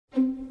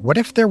What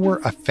if there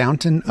were a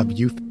fountain of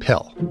youth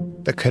pill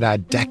that could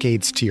add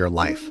decades to your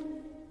life?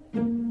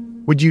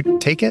 Would you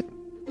take it?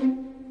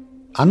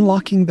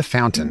 Unlocking the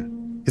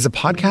Fountain is a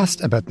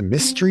podcast about the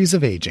mysteries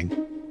of aging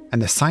and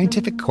the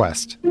scientific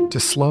quest to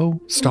slow,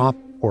 stop,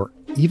 or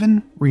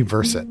even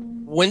reverse it.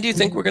 When do you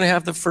think we're going to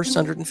have the first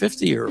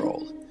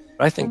 150-year-old?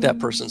 I think that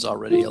person's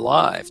already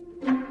alive.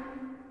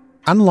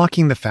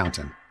 Unlocking the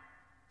Fountain.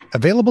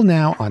 Available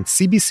now on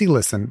CBC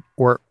Listen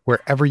or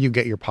wherever you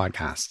get your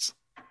podcasts.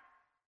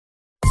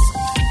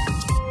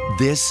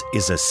 This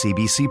is a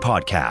CBC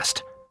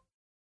podcast.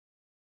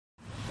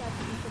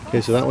 Okay,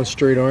 so that one's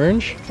straight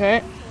orange.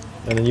 Okay.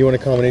 And then you want a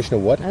combination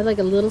of what? I'd like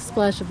a little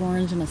splash of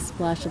orange and a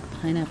splash of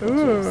pineapple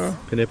juice.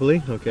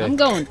 Pineapple? Okay. I'm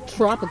going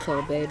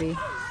tropical, baby.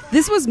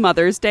 This was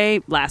Mother's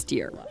Day last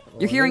year.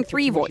 You're hearing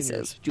three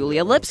voices: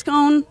 Julia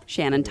Lipscombe,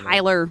 Shannon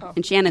Tyler,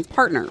 and Shannon's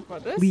partner,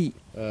 Lee.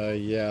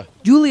 Yeah.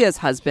 Julia's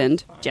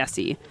husband,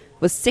 Jesse,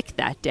 was sick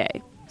that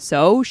day.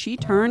 So she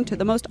turned to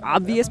the most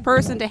obvious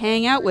person to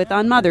hang out with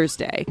on Mother's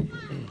Day,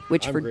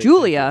 which for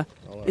Julia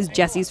is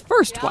Jesse's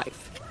first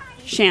wife,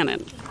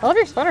 Shannon. I love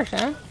your sweater,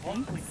 Shannon.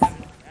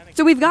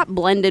 So we've got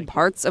blended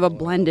parts of a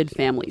blended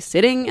family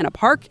sitting in a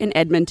park in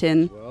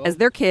Edmonton as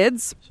their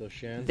kids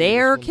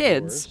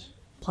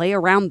play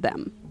around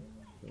them.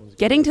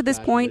 Getting to this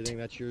point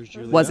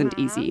wasn't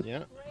easy.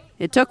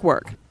 It took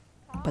work,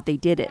 but they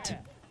did it.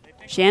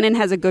 Shannon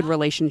has a good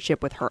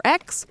relationship with her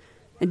ex,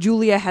 and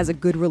Julia has a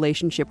good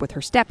relationship with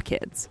her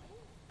stepkids.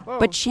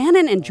 But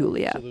Shannon and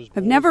Julia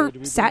have never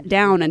sat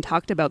down and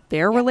talked about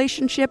their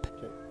relationship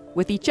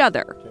with each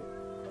other.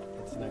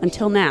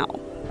 Until now.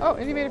 Oh,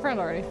 and you made a friend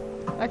already.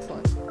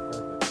 Excellent.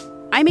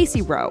 I'm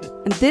Macy Rowe,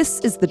 and this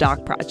is The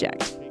Doc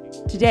Project.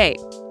 Today,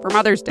 for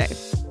Mother's Day,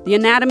 the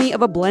anatomy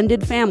of a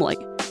blended family,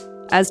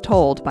 as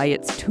told by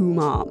its two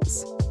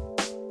moms.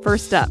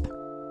 First up,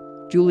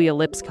 Julia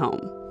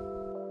Lipscombe.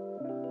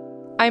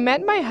 I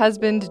met my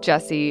husband,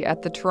 Jesse,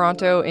 at the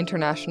Toronto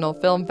International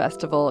Film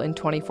Festival in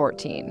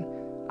 2014.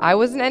 I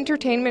was an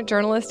entertainment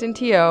journalist in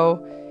TO.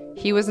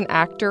 He was an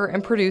actor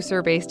and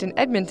producer based in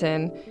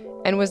Edmonton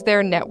and was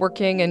there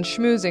networking and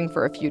schmoozing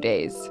for a few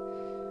days.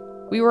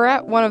 We were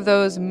at one of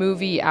those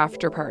movie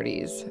after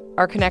parties.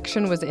 Our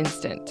connection was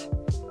instant.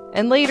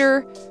 And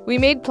later, we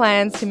made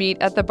plans to meet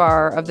at the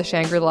bar of the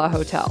Shangri-La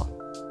Hotel.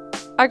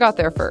 I got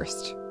there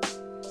first.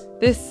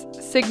 This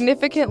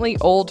significantly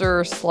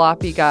older,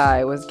 sloppy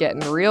guy was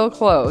getting real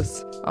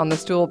close on the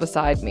stool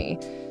beside me.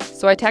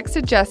 So I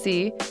texted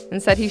Jesse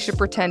and said he should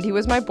pretend he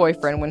was my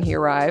boyfriend when he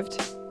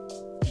arrived.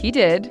 He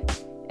did,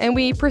 and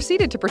we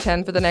proceeded to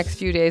pretend for the next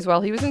few days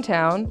while he was in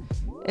town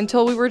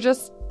until we were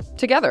just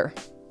together.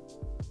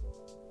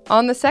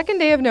 On the second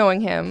day of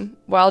knowing him,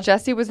 while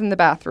Jesse was in the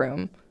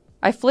bathroom,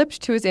 I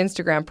flipped to his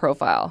Instagram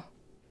profile.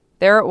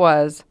 There it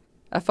was,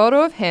 a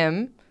photo of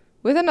him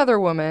with another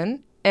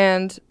woman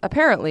and,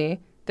 apparently,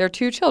 their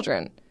two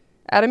children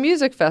at a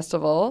music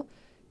festival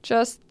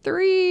just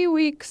 3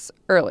 weeks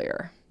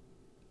earlier.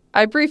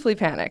 I briefly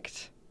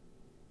panicked.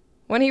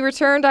 When he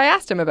returned, I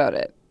asked him about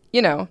it,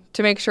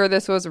 to make sure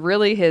this was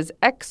really his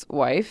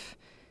ex-wife,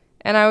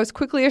 and I was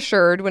quickly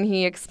assured when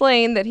he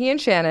explained that he and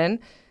Shannon,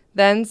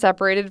 then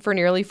separated for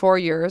nearly 4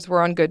 years,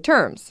 were on good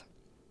terms.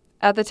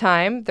 At the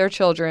time, their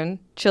children,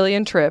 Chili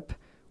and Trip,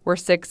 were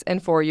 6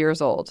 and 4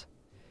 years old.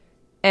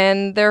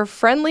 And their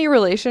friendly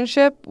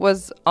relationship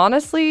was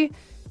honestly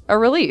a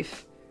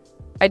relief.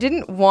 I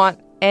didn't want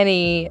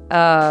any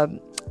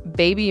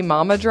baby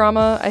mama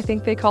drama, I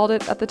think they called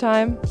it at the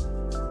time.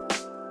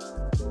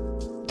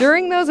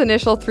 During those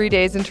initial 3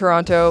 days in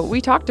Toronto,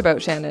 we talked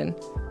about Shannon.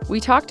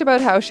 We talked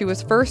about how she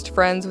was first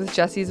friends with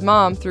Jesse's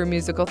mom through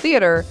musical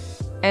theater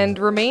and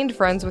remained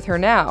friends with her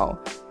now,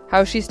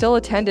 how she still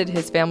attended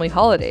his family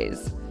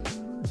holidays.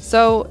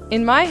 So,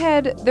 in my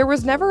head, there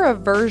was never a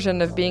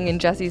version of being in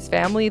Jesse's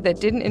family that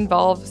didn't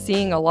involve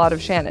seeing a lot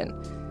of Shannon.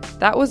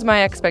 That was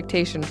my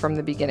expectation from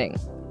the beginning.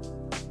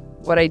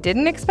 What I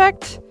didn't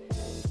expect?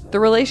 The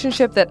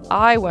relationship that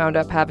I wound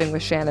up having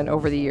with Shannon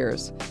over the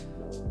years.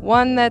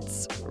 One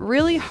that's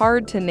really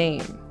hard to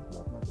name.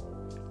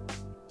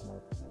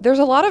 There's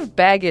a lot of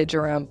baggage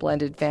around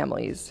blended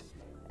families.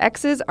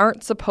 Exes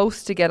aren't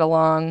supposed to get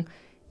along,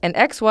 and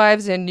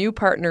ex-wives and new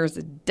partners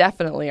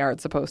definitely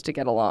aren't supposed to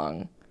get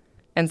along.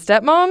 And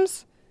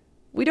stepmoms?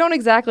 We don't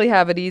exactly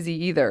have it easy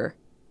either.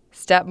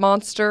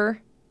 Stepmonster,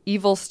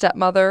 evil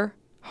stepmother,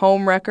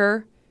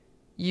 homewrecker.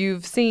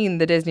 You've seen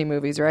the Disney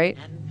movies, right?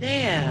 And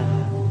there,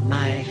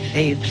 my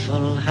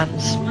faithful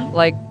huntsman.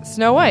 Like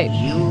Snow White.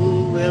 You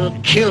will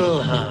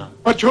kill her.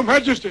 But your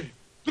majesty,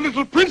 the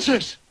little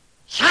princess.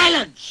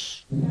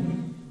 Silence!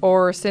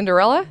 Or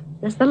Cinderella?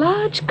 There's the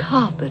large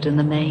carpet in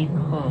the main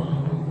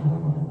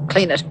hall.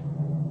 Clean it.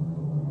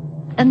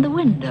 And the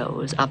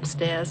windows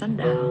upstairs and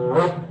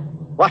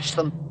down. Wash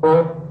them.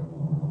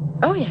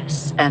 Oh,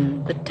 yes,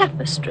 and the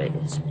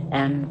tapestries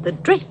and the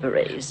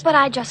draperies. But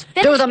I just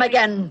finished. Do them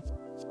again.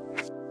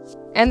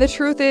 And the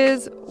truth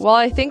is, while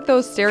I think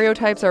those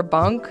stereotypes are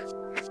bunk,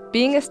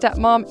 being a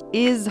stepmom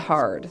is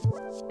hard.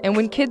 And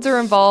when kids are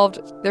involved,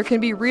 there can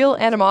be real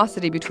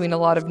animosity between a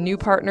lot of new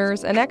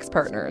partners and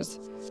ex-partners.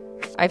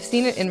 I've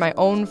seen it in my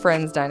own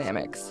friends'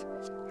 dynamics.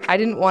 I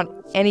didn't want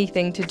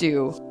anything to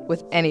do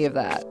with any of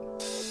that.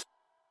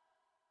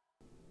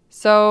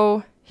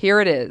 So here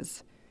it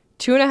is.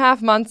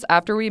 2.5 months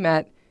after we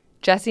met,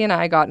 Jesse and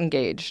I got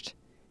engaged.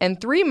 And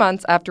 3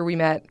 months after we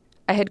met,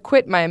 I had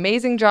quit my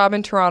amazing job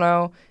in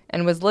Toronto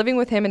and was living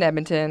with him in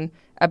Edmonton,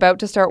 about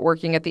to start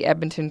working at the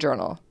Edmonton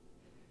Journal.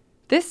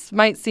 This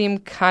might seem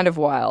kind of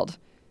wild,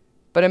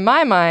 but in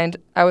my mind,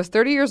 I was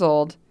 30 years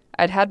old,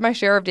 I'd had my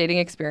share of dating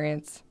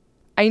experience.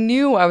 I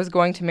knew I was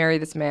going to marry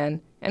this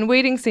man, and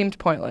waiting seemed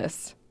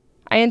pointless.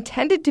 I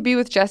intended to be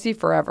with Jesse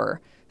forever,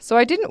 so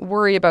I didn't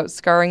worry about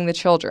scarring the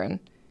children,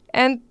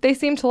 and they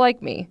seemed to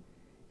like me.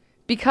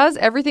 Because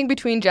everything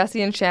between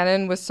Jesse and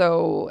Shannon was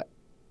so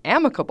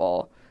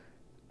amicable,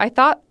 I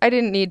thought I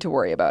didn't need to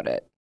worry about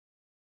it.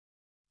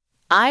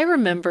 I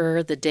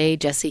remember the day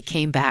Jesse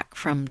came back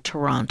from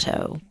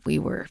Toronto. We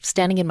were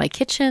standing in my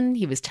kitchen.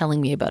 He was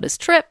telling me about his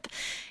trip,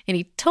 and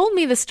he told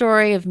me the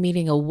story of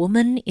meeting a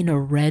woman in a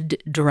red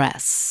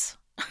dress.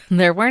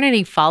 There weren't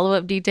any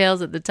follow-up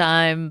details at the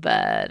time,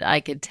 but I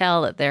could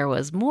tell that there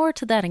was more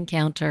to that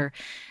encounter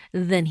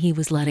than he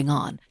was letting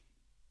on.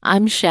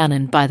 I'm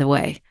Shannon, by the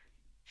way.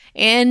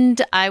 And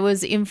I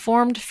was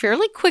informed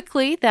fairly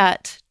quickly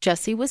that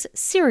Jesse was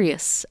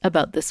serious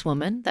about this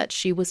woman, that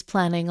she was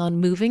planning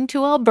on moving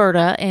to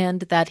Alberta,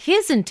 and that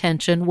his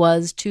intention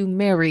was to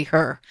marry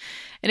her.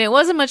 And it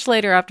wasn't much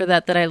later after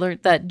that that I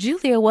learned that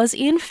Julia was,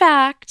 in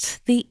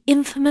fact, the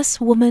infamous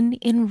woman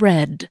in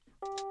red.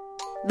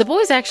 The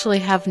boys actually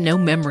have no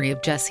memory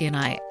of Jesse and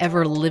I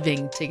ever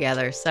living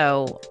together,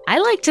 so I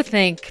like to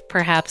think,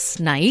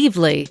 perhaps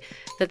naively,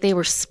 that they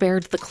were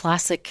spared the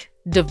classic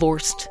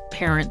divorced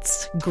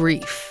parents'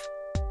 grief.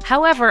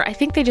 However, I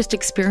think they just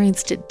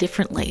experienced it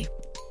differently.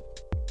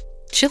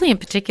 Chili in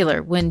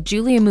particular, when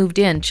Julia moved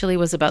in, Chili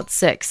was about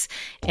 6,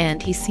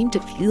 and he seemed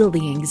to feel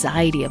the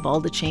anxiety of all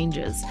the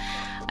changes.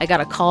 I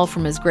got a call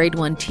from his grade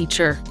 1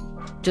 teacher,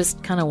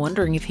 just kind of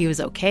wondering if he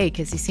was okay,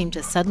 because he seemed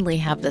to suddenly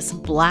have this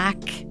black,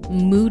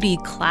 moody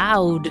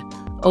cloud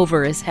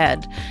over his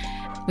head.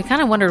 We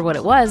kind of wondered what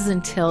it was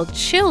until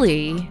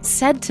Chili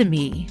said to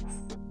me,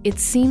 "It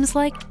seems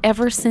like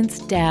ever since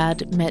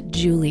Dad met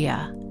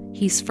Julia,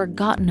 he's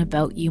forgotten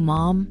about you,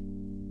 Mom."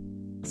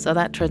 So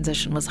that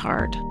transition was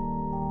hard.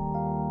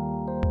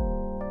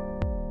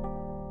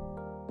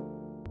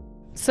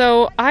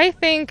 So I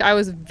think I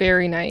was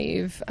very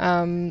naive.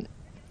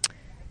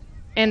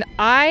 And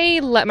I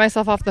let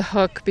myself off the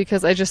hook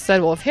because I just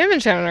said, well, if him and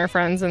Shannon are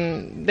friends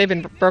and they've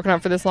been broken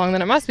up for this long,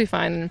 then it must be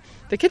fine. And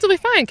the kids will be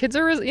fine. Kids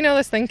are,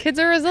 this thing, kids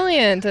are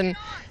resilient.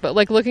 But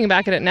like looking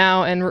back at it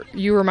now and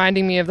you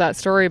reminding me of that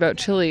story about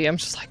Chili, I'm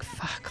just like,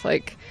 fuck,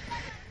 like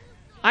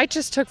I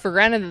just took for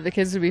granted that the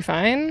kids would be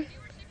fine.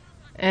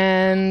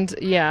 And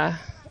yeah,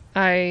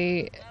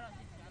 I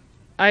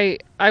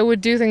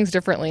would do things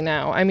differently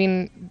now. I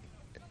mean,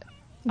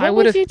 what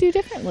would you do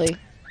differently?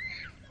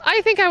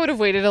 I think I would have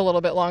waited a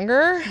little bit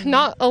longer,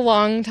 not a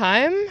long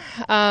time.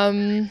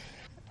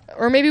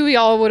 Or maybe we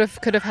all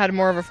could have had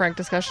more of a frank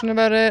discussion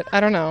about it. I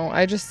don't know.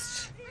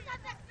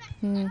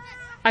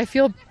 I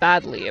feel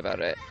badly about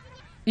it.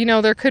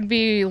 There could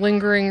be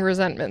lingering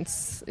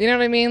resentments. You know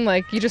what I mean?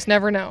 Like, you just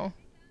never know.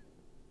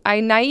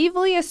 I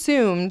naively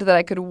assumed that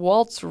I could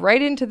waltz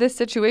right into this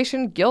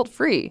situation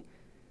guilt-free.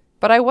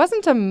 But I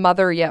wasn't a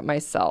mother yet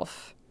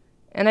myself.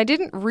 And I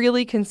didn't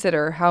really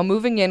consider how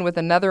moving in with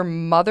another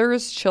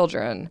mother's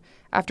children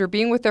after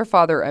being with their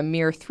father a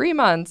mere 3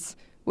 months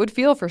would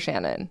feel for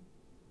Shannon.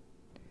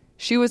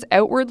 She was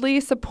outwardly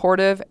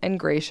supportive and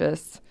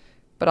gracious,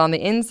 but on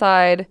the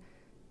inside,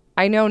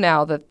 I know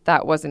now that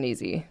that wasn't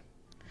easy.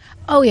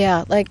 Oh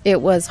yeah, like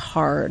it was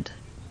hard.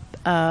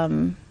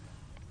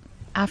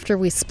 After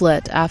we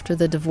split, after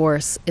the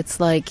divorce, it's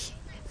like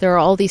there are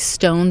all these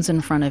stones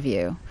in front of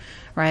you.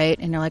 Right?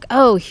 And you're like,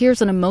 oh,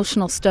 here's an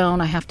emotional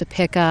stone I have to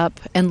pick up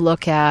and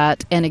look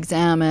at and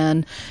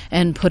examine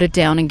and put it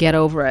down and get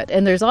over it.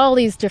 And there's all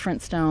these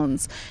different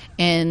stones.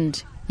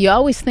 And you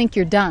always think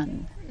you're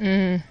done,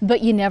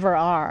 but you never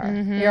are.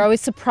 Mm-hmm. You're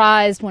always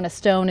surprised when a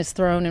stone is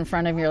thrown in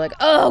front of you. You're like,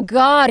 oh,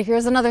 God,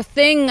 here's another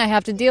thing I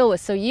have to deal with.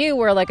 So you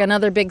were like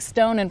another big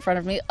stone in front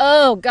of me.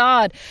 Oh,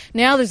 God,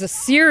 now there's a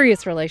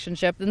serious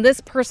relationship. And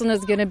this person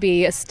is going to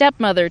be a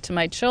stepmother to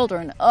my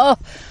children. Oh,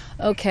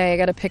 okay, I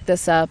got to pick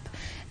this up.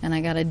 And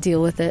I got to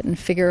deal with it and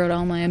figure out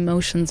all my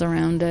emotions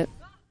around it.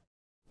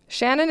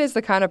 Shannon is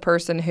the kind of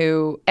person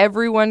who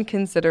everyone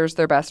considers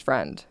their best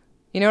friend.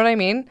 You know what I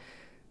mean?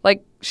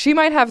 Like, she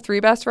might have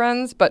 3 best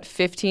friends, but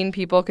 15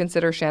 people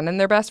consider Shannon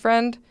their best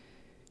friend.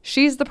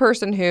 She's the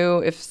person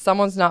who, if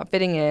someone's not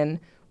fitting in,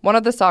 one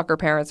of the soccer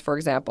parents, for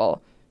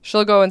example,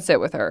 she'll go and sit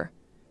with her.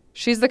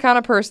 She's the kind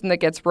of person that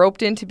gets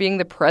roped into being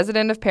the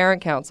president of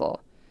parent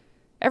council.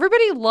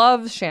 Everybody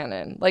loves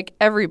Shannon, like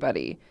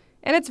everybody.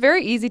 And it's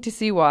very easy to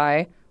see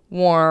why.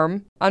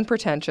 Warm,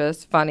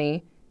 unpretentious,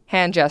 funny,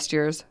 hand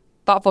gestures,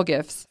 thoughtful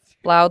gifts,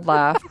 loud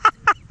laugh.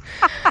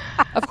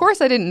 Of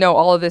course, I didn't know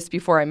all of this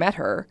before I met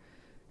her.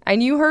 I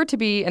knew her to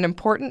be an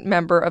important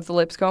member of the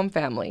Lipscombe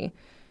family.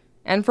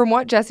 And from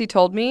what Jessie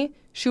told me,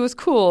 she was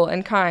cool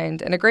and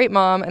kind and a great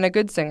mom and a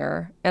good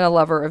singer and a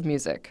lover of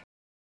music.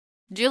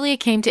 Julia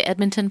came to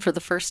Edmonton for the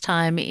first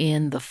time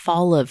in the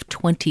fall of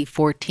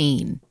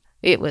 2014.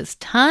 It was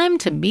time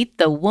to meet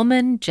the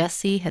woman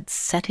Jesse had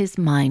set his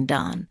mind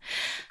on.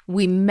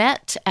 We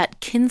met at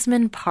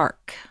Kinsman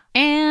Park.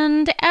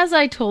 And as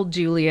I told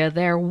Julia,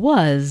 there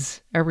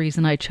was a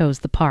reason I chose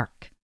the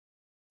park.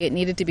 It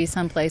needed to be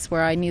someplace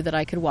where I knew that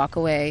I could walk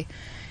away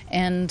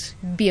and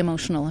be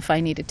emotional if I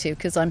needed to,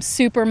 because I'm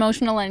super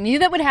emotional. I knew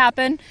that would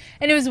happen,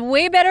 and it was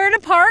way better in a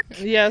park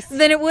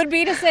than it would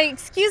be to say,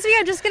 excuse me,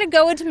 I'm just going to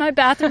go into my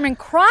bathroom and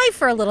cry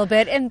for a little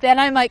bit, and then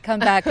I might come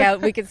back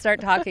out. We can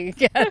start talking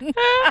again.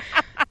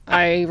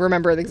 I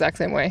remember the exact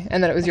same way,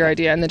 and then it was your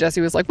idea, and then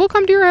Jessie was like, we'll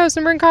come to your house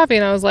and bring coffee,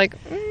 and I was like,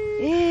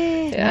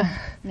 yeah.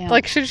 No.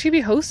 Like, should she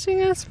be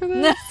hosting us for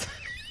this?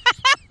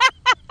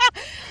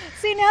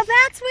 See, now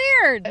that's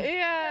weird.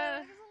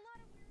 Yeah.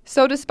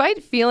 So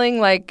despite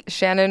feeling like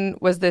Shannon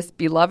was this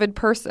beloved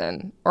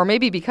person, or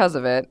maybe because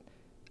of it,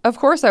 of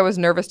course I was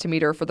nervous to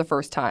meet her for the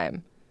first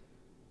time.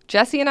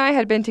 Jessie and I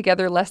had been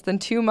together less than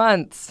 2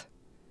 months.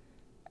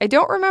 I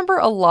don't remember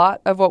a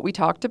lot of what we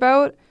talked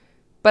about,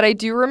 but I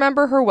do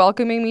remember her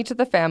welcoming me to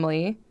the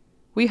family.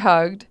 We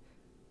hugged.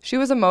 She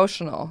was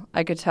emotional,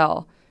 I could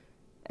tell.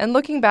 And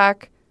looking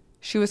back,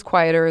 she was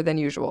quieter than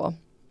usual.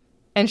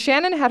 And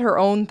Shannon had her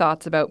own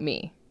thoughts about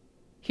me.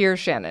 Here's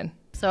Shannon.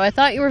 So I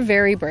thought you were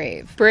very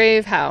brave.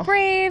 Brave how?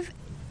 Brave.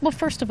 Well,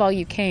 first of all,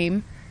 you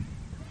came,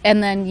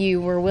 and then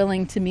you were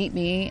willing to meet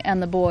me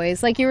and the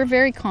boys. Like, you were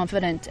very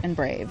confident and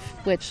brave,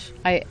 which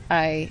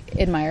I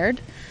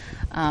admired.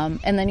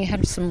 And then you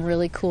had some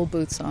really cool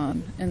boots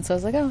on. And so I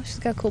was like, oh, she's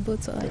got cool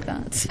boots. I like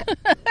that.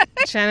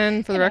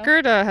 Shannon, for the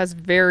record, has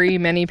very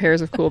many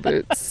pairs of cool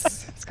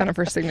boots. It's kind of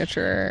her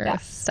signature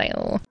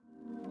style.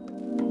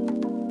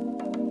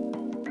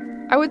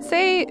 I would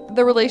say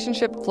the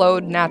relationship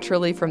flowed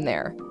naturally from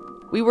there.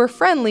 We were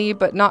friendly,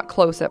 but not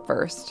close at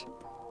first.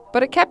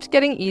 But it kept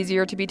getting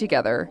easier to be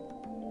together.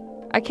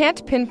 I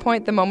can't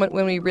pinpoint the moment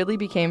when we really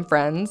became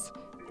friends.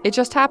 It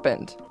just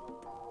happened.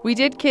 We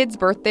did kids'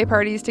 birthday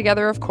parties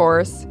together, of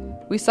course.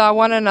 We saw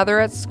one another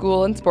at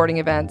school and sporting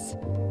events.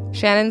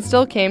 Shannon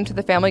still came to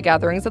the family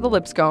gatherings of the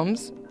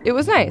Lipscombes. It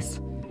was nice.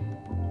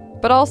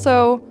 But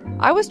also,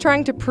 I was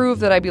trying to prove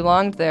that I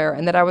belonged there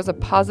and that I was a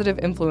positive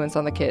influence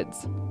on the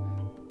kids.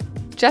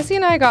 Jessie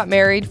and I got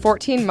married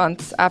 14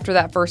 months after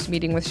that first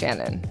meeting with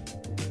Shannon.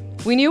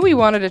 We knew we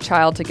wanted a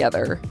child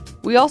together.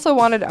 We also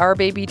wanted our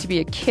baby to be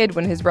a kid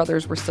when his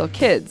brothers were still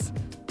kids,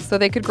 so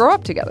they could grow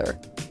up together.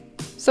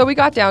 So we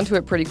got down to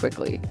it pretty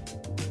quickly.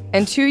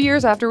 And 2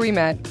 years after we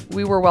met,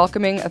 we were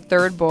welcoming a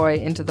third boy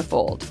into the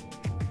fold.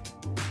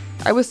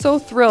 I was so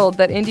thrilled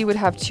that Indy would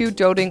have 2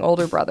 doting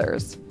older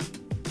brothers.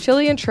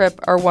 Chili and Trip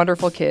are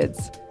wonderful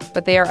kids,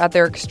 but they are at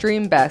their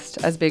extreme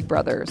best as big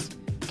brothers.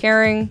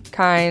 Caring,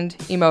 kind,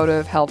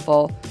 emotive,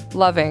 helpful,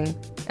 loving,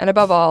 and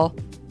above all,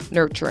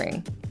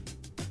 nurturing.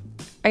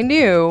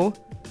 I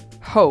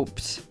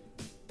hoped,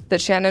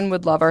 that Shannon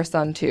would love our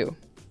son too.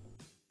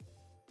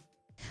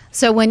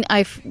 So when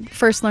I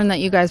first learned that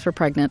you guys were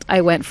pregnant,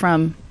 I went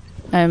from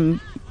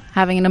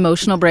having an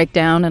emotional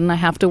breakdown and I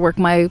have to work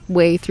my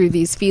way through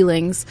these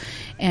feelings.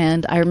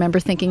 And I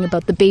remember thinking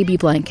about the baby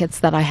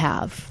blankets that I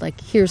have.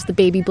 Like, here's the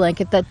baby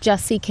blanket that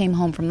Jessie came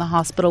home from the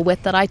hospital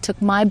with, that I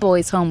took my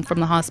boys home from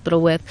the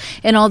hospital with,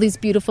 and all these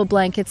beautiful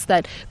blankets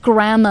that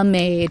Grandma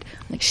made.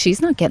 Like,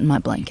 she's not getting my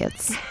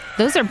blankets.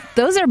 Those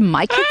are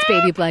my kids'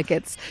 baby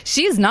blankets.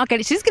 She's going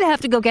to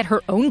have to go get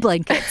her own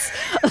blankets.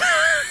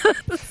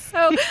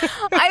 So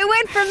I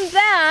went from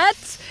that,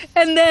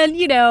 and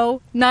then,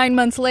 9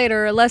 months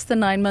later, or less than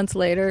 9 months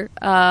later,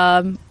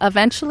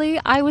 eventually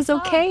I was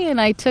okay, and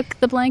I took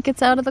the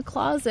blankets out of the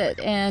closet,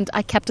 and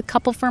I kept a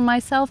couple for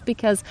myself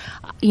because,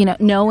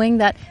 knowing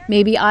that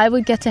maybe I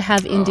would get to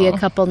have Indy a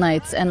couple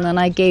nights, and then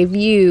I gave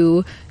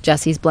you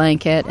Jessie's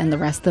blanket and the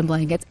rest of the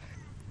blankets.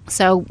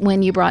 So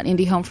when you brought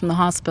Indy home from the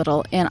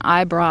hospital, and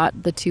I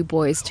brought the 2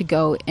 boys to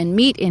go and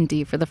meet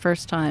Indy for the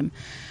first time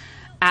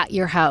at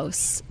your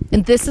house,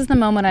 and this is the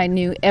moment I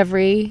knew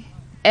every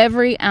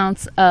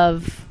ounce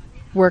of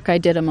work I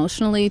did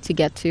emotionally to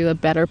get to a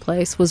better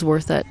place was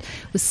worth it.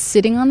 Was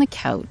sitting on the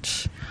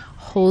couch,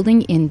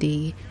 holding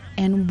Indy,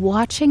 and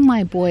watching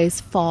my boys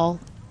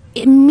fall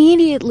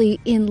immediately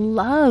in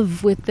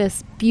love with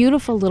this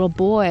beautiful little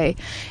boy,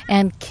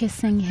 and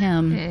kissing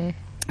him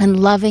and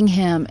loving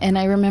him. And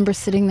I remember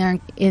sitting there,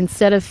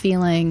 instead of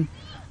feeling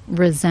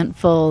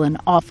resentful and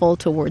awful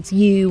towards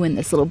you and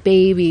this little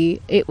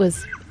baby, it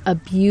was a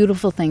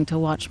beautiful thing to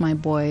watch my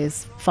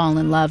boys fall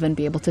in love and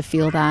be able to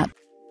feel that.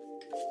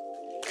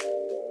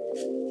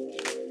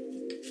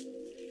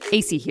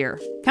 AC here.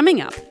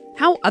 Coming up,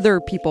 how other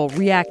people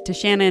react to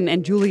Shannon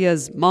and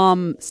Julia's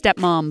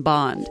mom-stepmom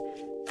bond,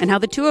 and how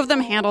the 2 of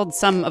them handled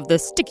some of the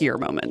stickier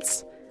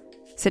moments.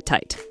 Sit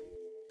tight.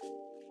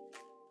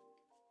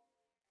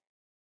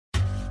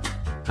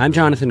 I'm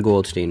Jonathan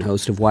Goldstein,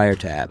 host of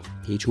Wiretap.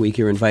 Each week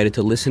you're invited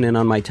to listen in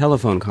on my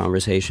telephone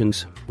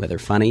conversations, whether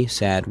funny,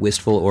 sad,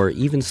 wistful, or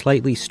even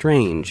slightly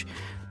strange.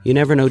 You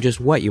never know just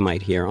what you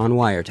might hear on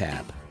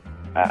Wiretap.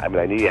 I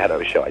knew you had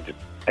a show. I just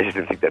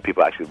didn't think that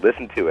people actually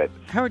listened to it.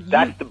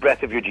 That's the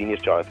breadth of your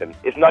genius, Jonathan.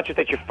 It's not just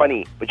that you're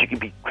funny, but you can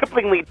be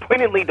cripplingly,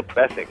 poignantly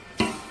depressing.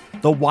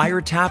 The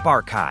Wiretap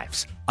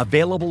Archives,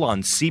 available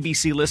on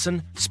CBC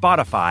Listen,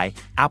 Spotify,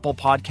 Apple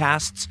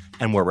Podcasts,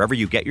 and wherever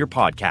you get your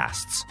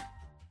podcasts.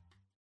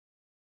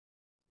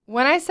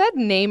 When I said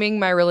naming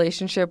my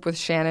relationship with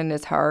Shannon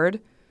is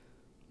hard,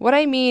 what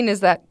I mean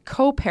is that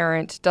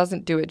co-parent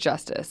doesn't do it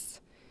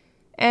justice.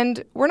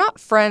 And we're not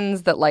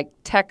friends that,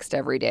 text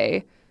every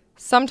day.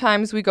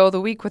 Sometimes we go the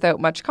week without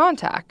much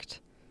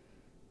contact.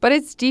 But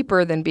it's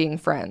deeper than being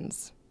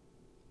friends.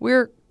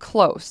 We're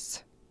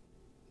close.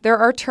 There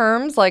are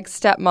terms like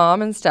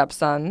stepmom and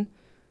stepson,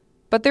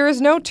 but there is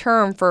no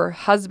term for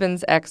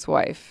husband's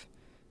ex-wife.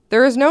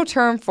 There is no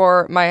term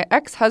for my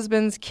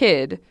ex-husband's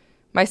kid,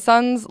 my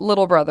son's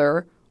little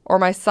brother, or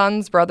my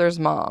son's brother's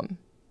mom.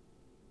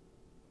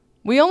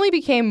 We only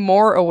became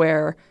more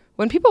aware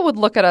when people would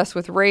look at us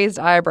with raised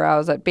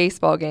eyebrows at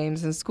baseball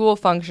games and school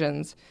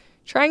functions,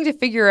 trying to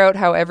figure out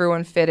how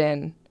everyone fit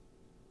in.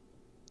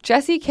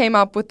 Jessie came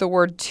up with the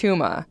word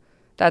Tuma,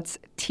 that's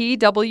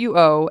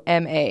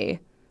Twoma,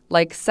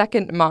 like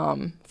second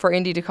mom, for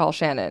Indy to call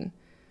Shannon.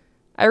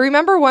 I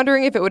remember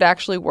wondering if it would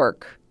actually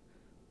work.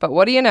 But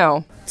what do you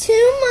know?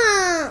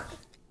 Tuma!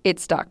 It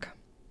stuck.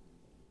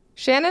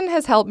 Shannon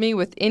has helped me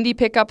with Indy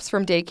pickups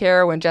from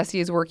daycare when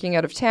Jessie is working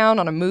out of town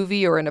on a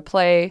movie or in a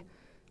play.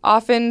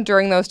 Often,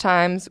 during those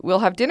times, we'll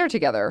have dinner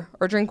together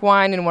or drink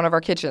wine in one of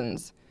our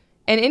kitchens.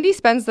 And Indy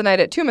spends the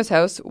night at Tuma's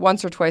house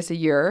once or twice a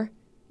year.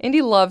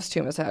 Indy loves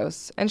Tuma's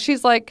house, and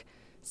she's like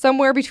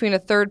somewhere between a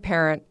third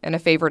parent and a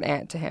favorite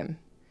aunt to him.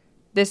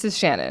 This is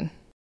Shannon.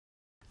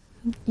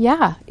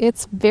 Yeah,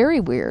 it's very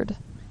weird.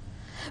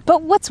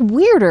 But what's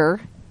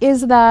weirder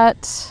is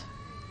that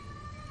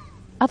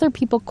other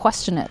people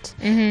question it.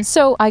 Mm-hmm.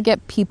 So I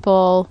get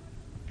people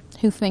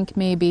who think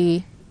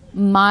maybe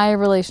my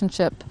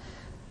relationship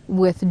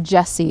with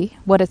Jessie,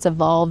 what it's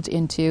evolved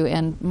into,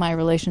 and my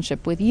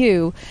relationship with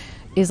you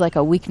is like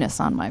a weakness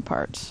on my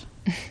part.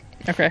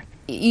 Okay.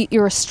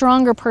 You're a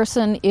stronger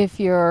person if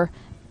you're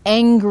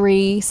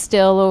angry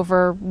still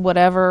over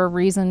whatever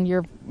reason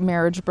your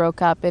marriage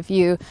broke up. If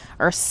you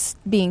are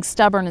being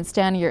stubborn and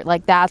standing, you're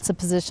like, that's a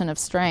position of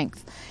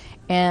strength.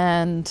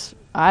 And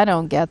I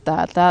don't get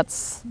that.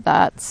 That's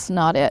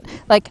not it.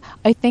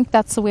 I think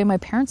that's the way my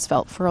parents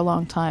felt for a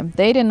long time.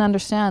 They didn't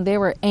understand. They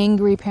were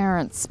angry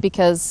parents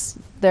because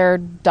their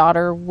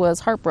daughter was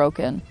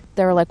heartbroken.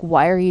 They were like,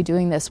 why are you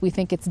doing this? We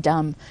think it's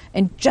dumb.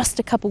 And just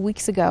a couple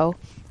weeks ago,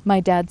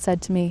 my dad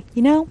said to me,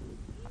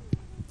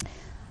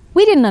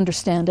 we didn't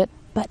understand it,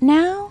 but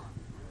now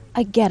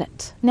I get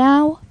it.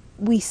 Now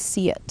we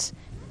see it.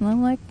 And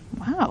I'm like,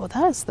 wow,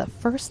 that is the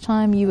first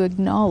time you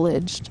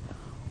acknowledged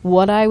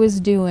what I was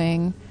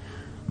doing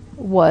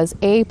was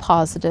A,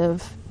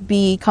 positive,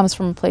 B, comes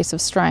from a place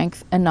of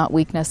strength and not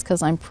weakness,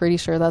 because I'm pretty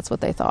sure that's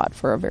what they thought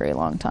for a very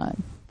long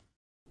time.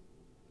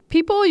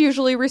 People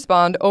usually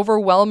respond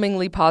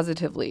overwhelmingly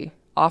positively,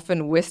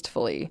 often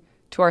wistfully,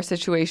 to our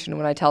situation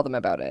when I tell them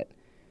about it.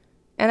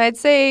 And I'd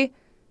say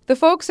the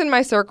folks in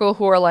my circle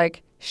who are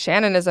like,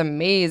 Shannon is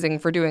amazing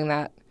for doing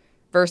that,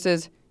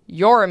 versus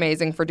you're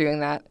amazing for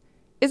doing that,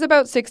 is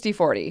about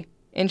 60-40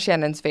 in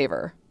Shannon's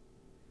favor.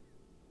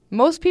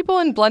 Most people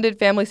in blended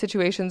family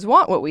situations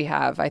want what we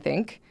have, I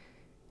think.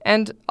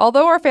 And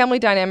although our family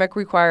dynamic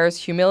requires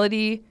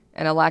humility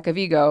and a lack of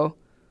ego,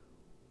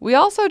 we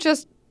also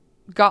just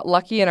got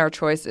lucky in our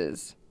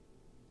choices.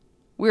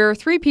 We're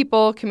 3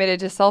 people committed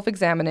to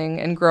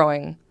self-examining and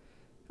growing,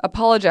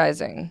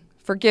 apologizing,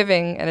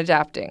 forgiving, and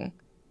adapting.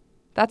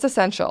 That's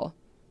essential.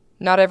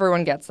 Not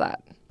everyone gets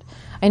that.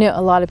 I know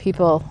a lot of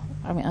people,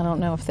 I don't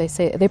know if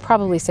they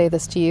probably say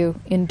this to you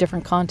in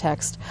different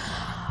contexts.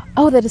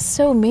 Oh, that is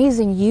so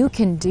amazing. You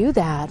can do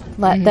that.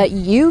 Mm-hmm. That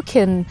you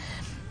can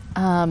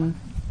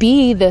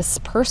be this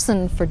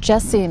person for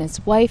Jesse and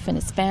his wife and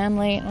his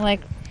family.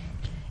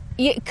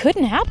 It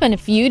couldn't happen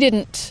if you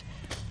didn't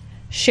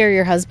share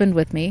your husband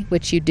with me,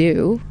 which you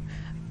do.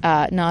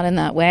 Not in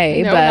that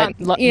way, no, but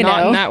not in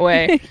that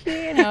way.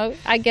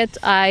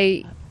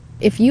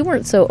 If you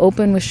weren't so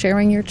open with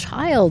sharing your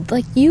child,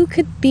 you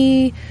could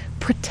be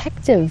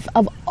protective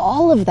of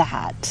all of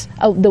that.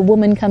 The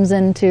woman comes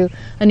into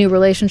a new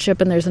relationship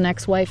and there's an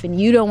ex-wife and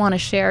you don't want to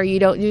share. You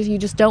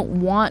just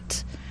don't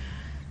want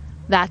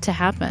that to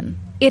happen.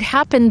 It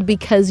happened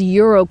because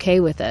you're okay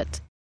with it.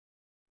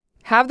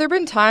 Have there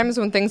been times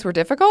when things were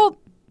difficult?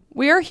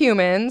 We are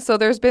human, so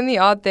there's been the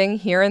odd thing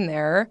here and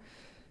there.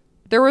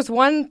 There was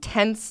one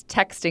tense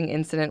texting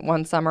incident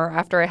one summer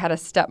after I had a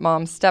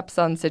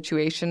stepmom-stepson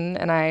situation,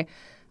 and I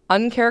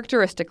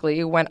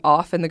uncharacteristically went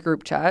off in the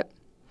group chat.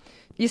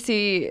 You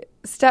see,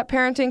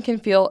 step-parenting can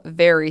feel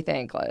very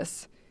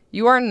thankless.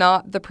 You are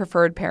not the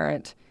preferred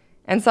parent,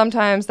 and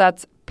sometimes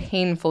that's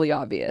painfully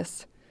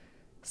obvious.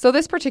 So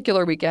this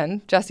particular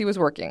weekend, Jessie was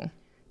working.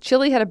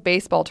 Chili had a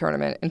baseball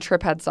tournament and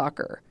Trip had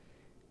soccer.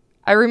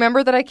 I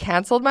remember that I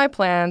canceled my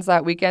plans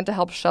that weekend to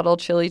help shuttle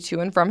Chili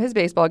to and from his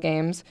baseball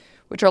games,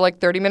 which are like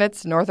 30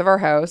 minutes north of our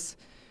house.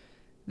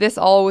 This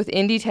all with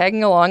Indy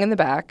tagging along in the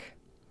back.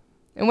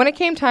 And when it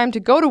came time to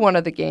go to one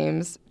of the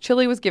games,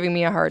 Chili was giving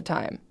me a hard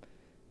time.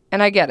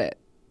 And I get it.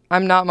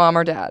 I'm not mom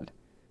or dad.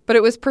 But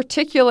it was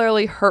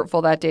particularly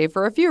hurtful that day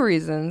for a few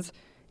reasons,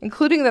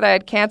 including that I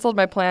had canceled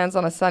my plans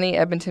on a sunny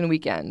Edmonton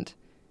weekend.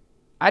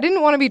 I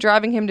didn't want to be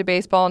driving him to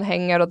baseball and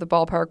hanging out at the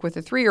ballpark with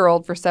a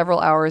 3-year-old for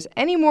several hours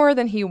any more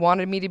than he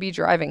wanted me to be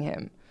driving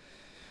him.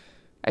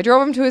 I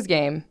drove him to his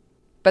game,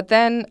 but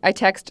then I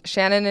text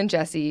Shannon and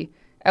Jesse,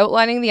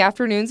 outlining the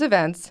afternoon's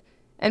events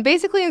and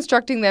basically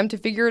instructing them to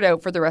figure it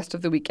out for the rest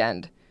of the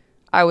weekend.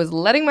 I was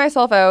letting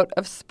myself out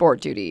of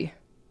sport duty.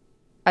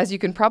 As you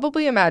can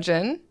probably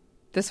imagine,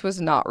 this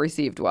was not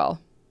received well.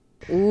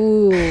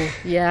 Ooh,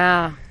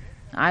 yeah.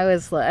 I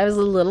was a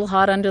little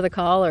hot under the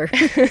collar.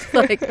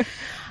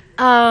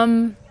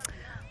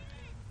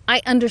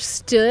 I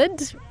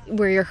understood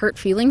where your hurt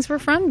feelings were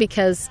from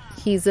because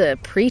he's a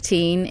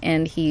preteen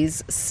and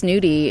he's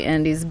snooty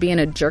and he's being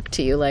a jerk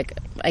to you. Like,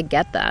 I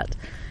get that.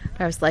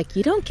 I was like,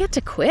 you don't get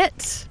to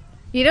quit.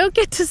 You don't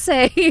get to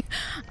say,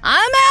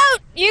 I'm out.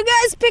 You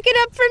guys pick it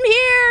up from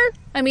here.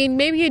 I mean,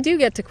 maybe you do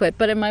get to quit.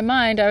 But in my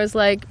mind, I was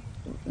like,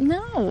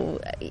 no,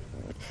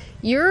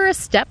 you're a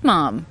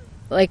stepmom.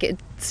 Like,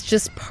 it's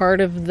just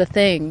part of the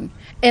thing.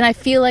 And I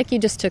feel like you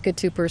just took it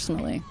too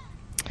personally.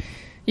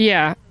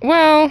 Yeah,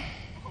 well,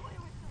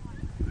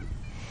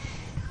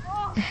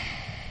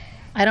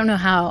 I don't know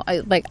how.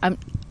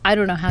 I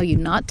don't know how you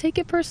not take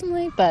it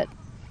personally, but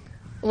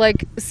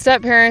like,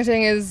 step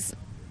parenting is,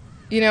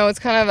 it's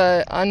kind of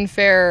an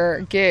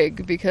unfair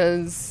gig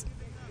because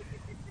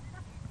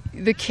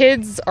the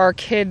kids are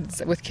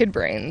kids with kid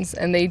brains,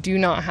 and they do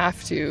not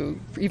have to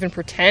even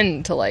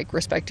pretend to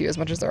respect you as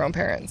much as their own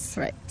parents.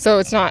 Right. So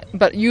it's not,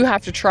 but you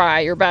have to try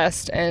your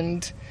best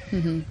and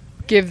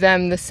give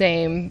them the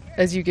same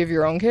as you give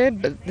your own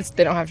kid, but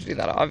they don't have to do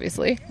that,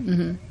 obviously.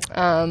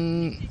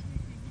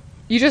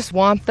 You just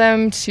want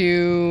them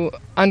to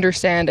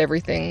understand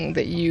everything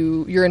that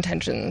your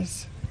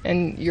intentions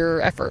and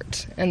your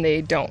effort, and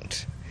they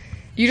don't.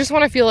 You just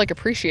want to feel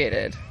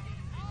appreciated,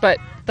 but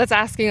that's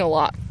asking a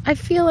lot. I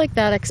feel like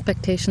that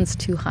expectation's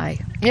too high.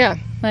 Yeah.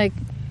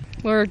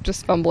 We're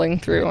just fumbling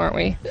through, aren't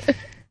we?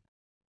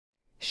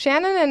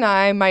 Shannon and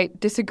I might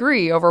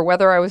disagree over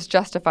whether I was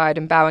justified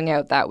in bowing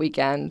out that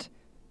weekend,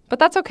 but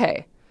that's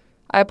okay.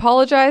 I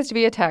apologized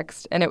via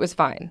text, and it was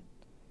fine.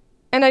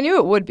 And I knew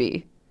it would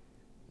be.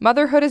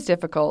 Motherhood is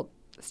difficult.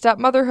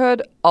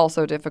 Stepmotherhood,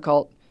 also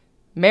difficult.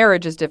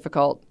 Marriage is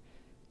difficult.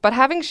 But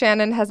having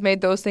Shannon has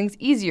made those things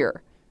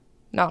easier,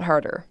 not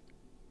harder.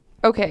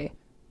 Okay,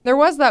 there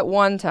was that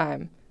one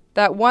time,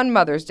 that one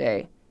Mother's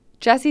Day,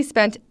 Jessie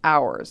spent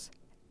hours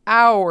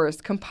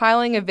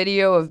compiling a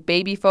video of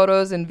baby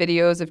photos and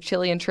videos of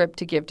Chili and Trip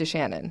to give to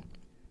Shannon.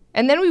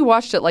 And then we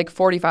watched it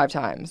 45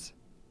 times.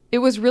 It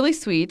was really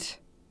sweet.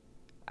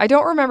 I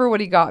don't remember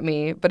what he got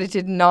me, but it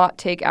did not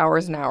take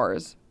hours and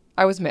hours.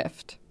 I was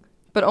miffed,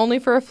 but only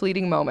for a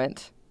fleeting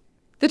moment.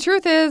 The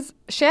truth is,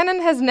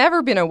 Shannon has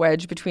never been a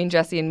wedge between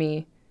Jessie and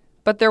me,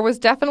 but there was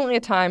definitely a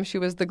time she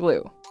was the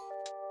glue.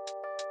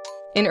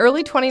 In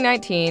early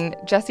 2019,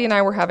 Jessie and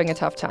I were having a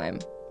tough time.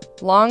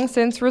 Long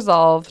since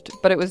resolved,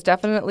 but it was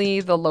definitely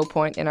the low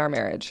point in our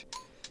marriage.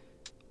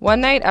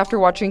 One night after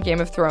watching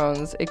Game of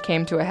Thrones, it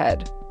came to a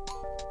head.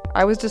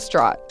 I was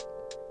distraught.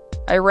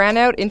 I ran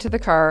out into the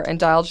car and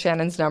dialed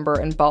Shannon's number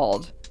and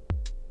bawled.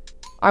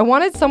 I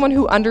wanted someone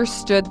who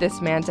understood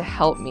this man to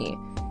help me,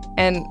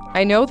 and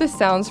I know this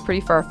sounds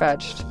pretty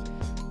far-fetched,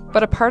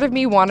 but a part of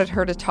me wanted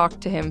her to talk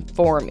to him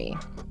for me.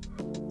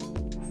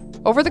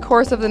 Over the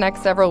course of the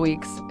next several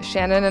weeks,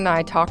 Shannon and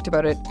I talked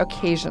about it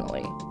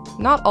occasionally.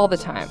 Not all the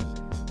time.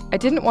 I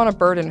didn't want to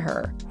burden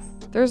her.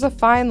 There's a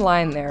fine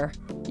line there.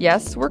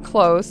 Yes, we're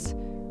close,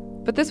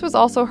 but this was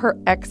also her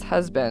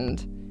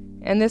ex-husband,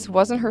 and this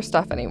wasn't her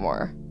stuff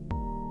anymore.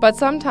 But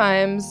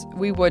sometimes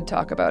we would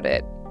talk about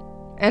it.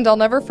 And I'll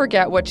never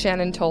forget what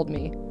Shannon told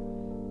me.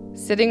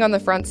 Sitting on the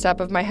front step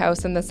of my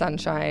house in the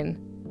sunshine.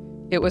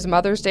 It was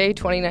Mother's Day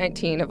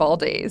 2019 of all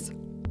days.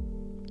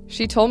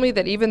 She told me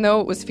that even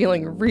though it was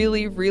feeling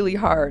really, really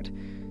hard,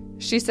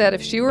 she said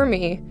if she were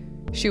me,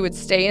 she would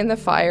stay in the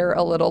fire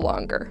a little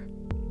longer.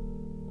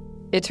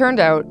 It turned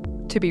out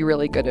to be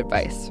really good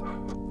advice.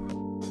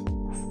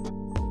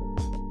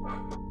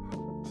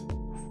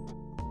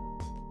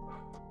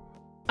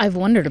 I've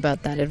wondered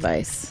about that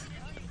advice.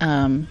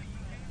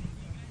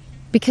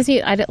 Because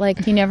you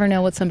never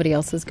know what somebody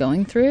else is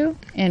going through.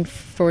 And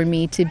for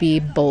me to be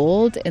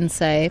bold and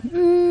say,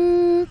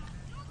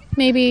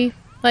 maybe,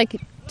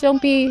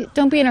 don't be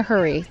in a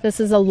hurry. This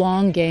is a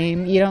long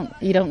game. You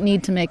don't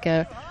need to make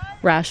a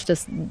rash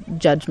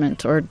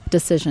judgment or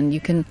decision. You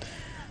can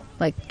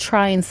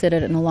try and sit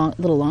it in a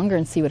little longer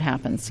and see what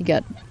happens.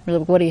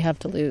 What do you have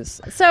to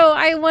lose? So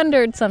I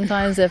wondered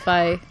sometimes if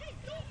I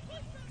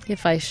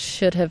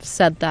should have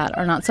said that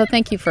or not. So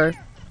thank you for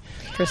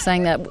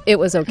saying that it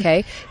was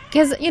okay.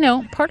 Because,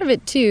 part of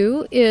it,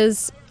 too,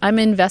 is I'm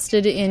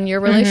invested in your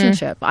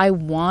relationship. I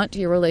want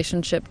your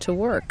relationship to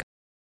work.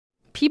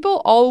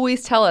 People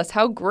always tell us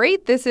how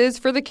great this is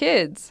for the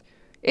kids.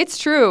 It's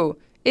true.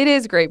 It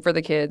is great for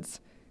the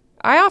kids.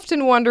 I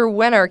often wonder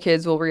when our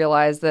kids will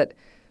realize that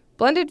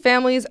blended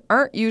families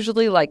aren't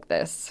usually like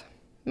this.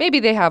 Maybe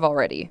they have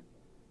already.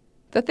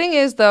 The thing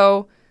is,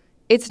 though,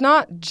 it's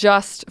not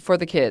just for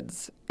the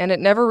kids, and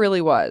it never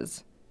really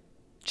was.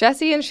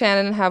 Jessie and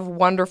Shannon have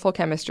wonderful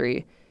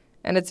chemistry,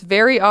 and it's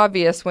very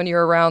obvious when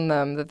you're around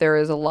them that there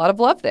is a lot of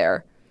love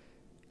there.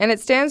 And it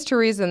stands to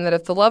reason that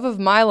if the love of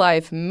my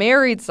life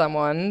married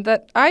someone,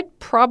 that I'd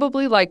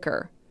probably like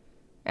her.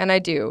 And I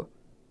do.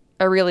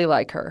 I really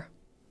like her.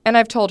 And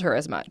I've told her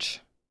as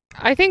much.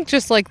 I think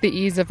just like the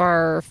ease of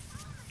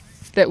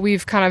that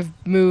we've kind of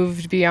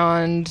moved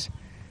beyond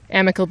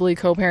amicably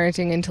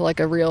co-parenting into like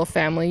a real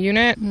family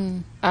unit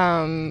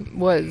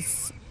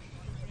was,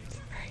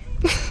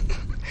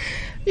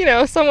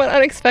 somewhat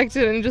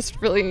unexpected and just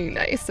really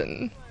nice.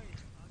 And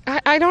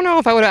I don't know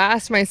if I would have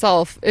asked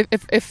myself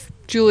if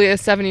Julia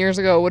 7 years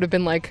ago would have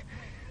been like,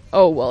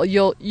 oh, well,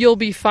 you'll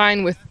be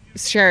fine with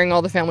sharing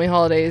all the family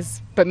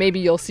holidays, but maybe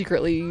you'll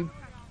secretly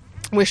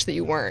wish that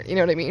you weren't, you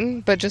know what I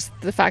mean? But just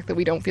the fact that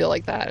we don't feel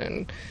like that.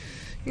 And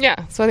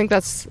yeah, so I think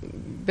that's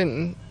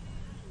been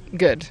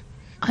good.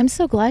 I'm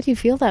so glad you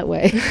feel that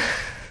way.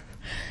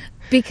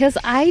 Because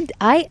I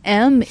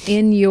am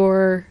in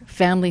your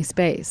family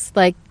space.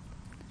 Like,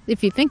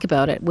 if you think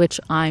about it, which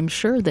I'm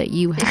sure that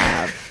you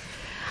have,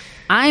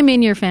 I'm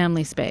in your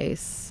family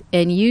space,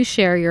 and you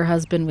share your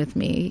husband with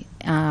me.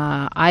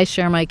 I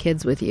share my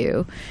kids with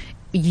you.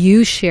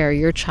 You share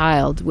your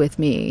child with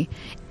me.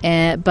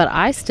 But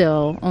I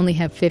still only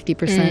have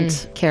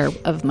 50% care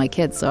of my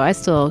kids, so I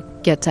still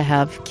get to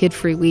have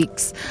kid-free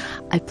weeks.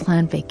 I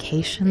plan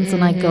vacations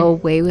and I go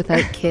away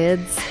without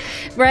kids,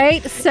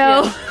 right?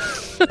 So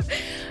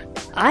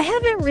I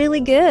have it really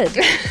good.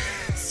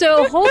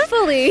 So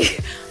hopefully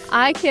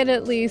I can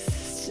at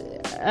least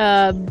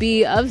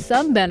be of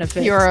some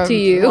benefit to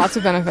you. Lots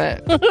of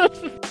benefit.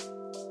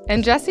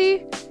 And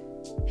Jesse,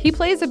 he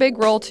plays a big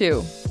role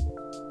too.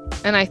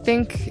 And I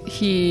think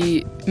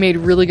he made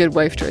really good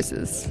wife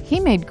choices.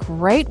 He made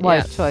great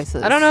wife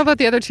choices. I don't know about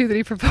the other two that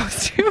he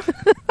proposed to.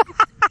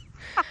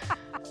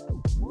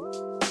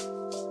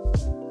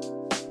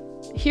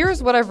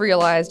 Here's what I've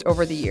realized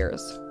over the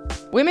years.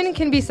 Women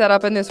can be set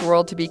up in this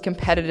world to be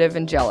competitive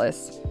and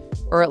jealous,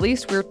 or at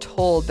least we're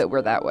told that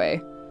we're that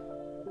way.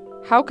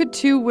 How could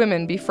two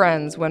women be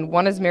friends when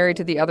one is married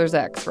to the other's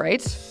ex,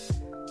 right?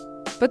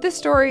 But this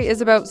story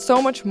is about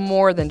so much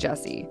more than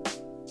Jesse.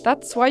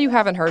 That's why you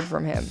haven't heard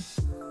from him.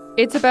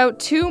 It's about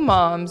two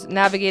moms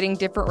navigating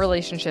different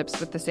relationships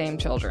with the same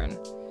children.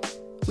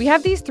 We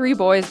have these 3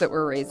 boys that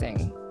we're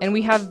raising, and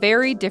we have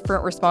very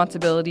different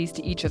responsibilities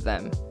to each of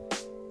them.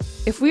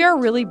 If we are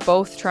really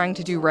both trying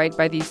to do right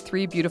by these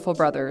 3 beautiful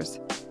brothers,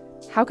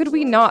 how could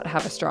we not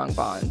have a strong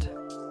bond?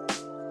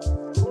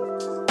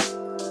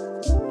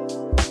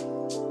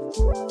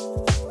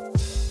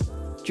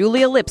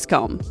 Julia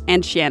Lipscombe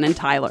and Shannon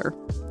Tyler.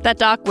 That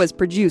doc was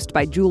produced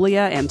by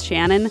Julia and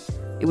Shannon.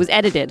 It was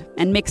edited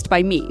and mixed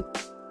by me.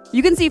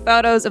 You can see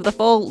photos of the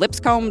full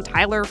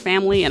Lipscombe-Tyler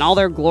family in all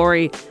their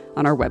glory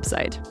on our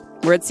website.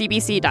 We're at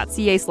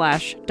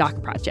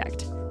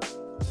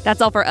cbc.ca/docproject.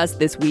 That's all for us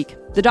this week.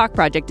 The Doc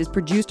Project is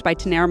produced by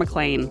Tanara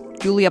McLean,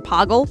 Julia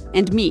Poggle,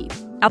 and me.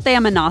 Althea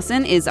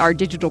Manasan is our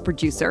digital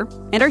producer,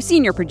 and our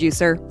senior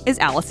producer is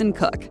Allison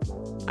Cook.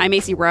 I'm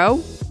Macy Rowe.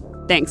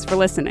 Thanks for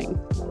listening.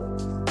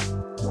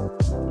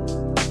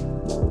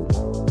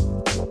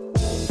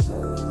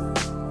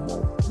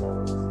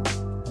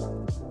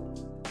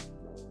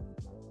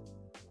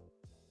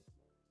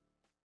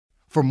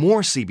 For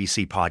more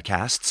CBC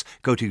podcasts,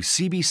 go to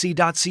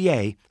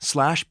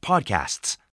cbc.ca/podcasts.